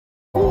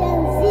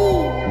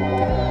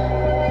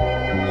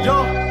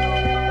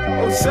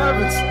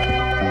7s.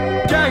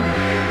 Gang.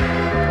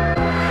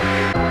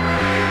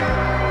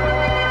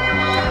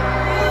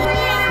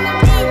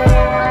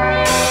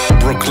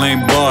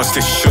 Brooklane Bars, they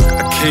shook,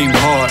 I came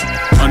hard.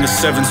 On the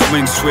 7th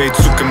swing, sway,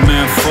 took a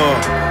man far.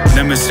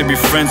 Never said be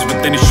friends,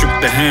 but then he shook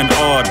the hand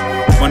hard.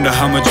 Wonder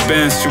how much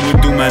bands you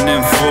would do man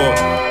in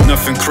for.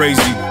 Nothing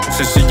crazy,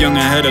 since a young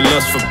and had a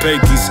lust for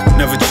paykeys.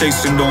 Never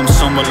chasing though I'm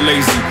somewhat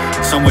lazy,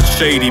 somewhat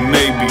shady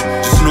maybe.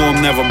 Just know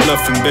I'm never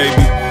bluffing,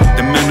 baby.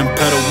 The men and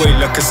pedal weight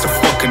like it's the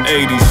fucking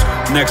 80s.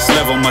 Next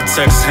level, my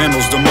text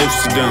handles the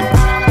most of them.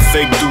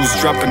 Fake dudes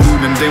dropping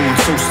nude and they want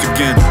toast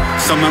again.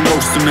 Some man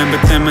roasting man,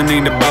 but them man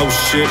ain't about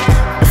shit.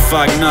 If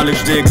I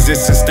acknowledge their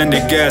existence, then they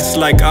gas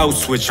like out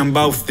switch. I'm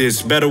about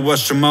this, better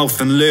wash your mouth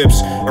and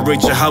lips. I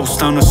rate your house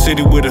down a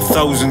city with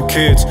 1,000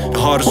 kids. The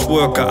hardest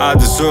worker, I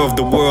deserve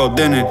the world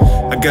in it.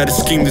 I got a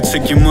scheme to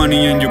take your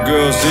money and your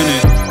girls in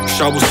it.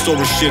 Shower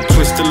story shit,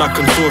 twisted like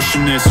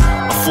contortionists.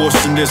 I'm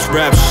forcing this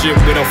rap shit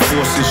without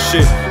forcing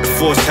shit. The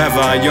force have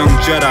I, a young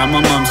Jedi,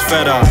 my mom's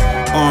fed eye.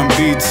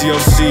 R&B,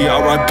 TLC,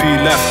 R.I.P.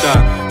 left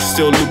eye.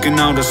 Still looking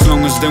out as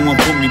long as they won't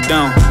put me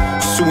down.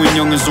 Suing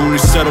youngins only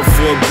settle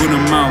for a good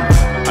amount.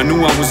 I knew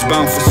I was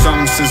bound for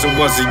something since I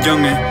was a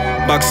youngin'.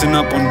 Boxing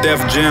up on Def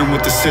Jam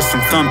with the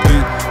system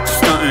thumping.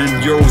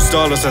 Stunting, euros,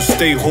 dollars, I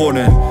stay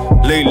hoarding.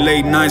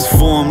 Late nights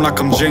for him like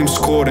I'm James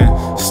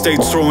Corden. Stay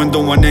throwing,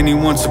 don't want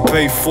anyone to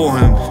pay for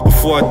him.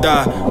 Before I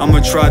die, I'ma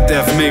try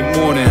death, make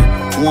more than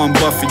Warren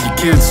Buffett, you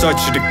can't touch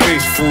it, the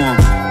case for him.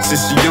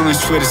 Since the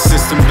youngest swear the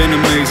system been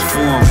amazed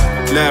for him.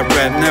 Lab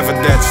rat, never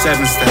that,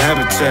 7's the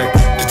habitat.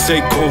 To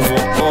take over,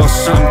 or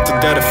something to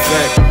that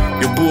effect.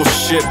 Your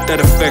bullshit, that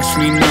affects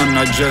me none.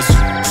 I just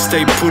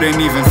stay put,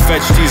 ain't even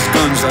fetch these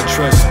guns I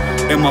trust.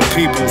 And my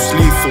people's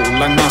lethal,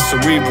 like my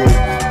cerebral.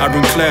 I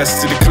bring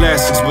class to the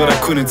classics, but I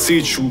couldn't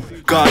teach you.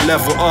 God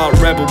level art,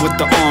 rebel with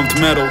the armed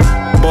metal.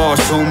 Bars,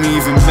 homie,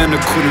 even Bender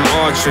couldn't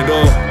arch at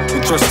all.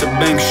 Don't trust the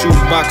bank, shoot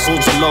box,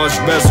 holds a large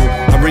bezel.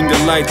 I bring the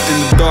light in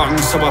the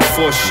darkness, how I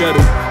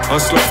foreshadow.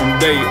 Hustler from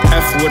day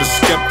F with a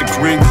skeptic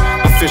ring.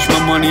 I fish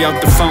my money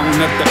out the fountain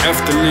at the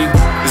Efteling.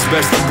 It's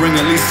best to bring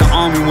at least an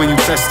army when you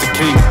test the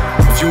king.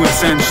 If you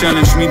intend,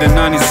 challenge me, then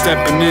I ain't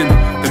stepping in.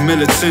 The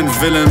militant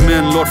villain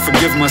man, Lord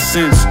forgive my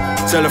sins.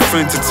 Tell a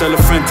friend to tell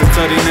a friend to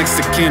tell their next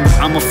of kin.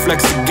 I'ma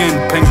flex again,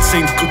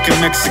 painting, cooking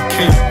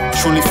Mexican.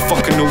 Truly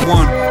fucking the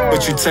one,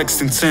 but you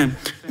texting 10.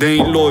 They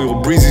ain't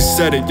loyal, Breezy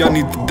said it, y'all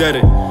need to dead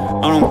it.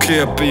 I don't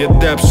care, pay your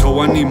debts, so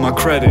I need my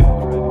credit.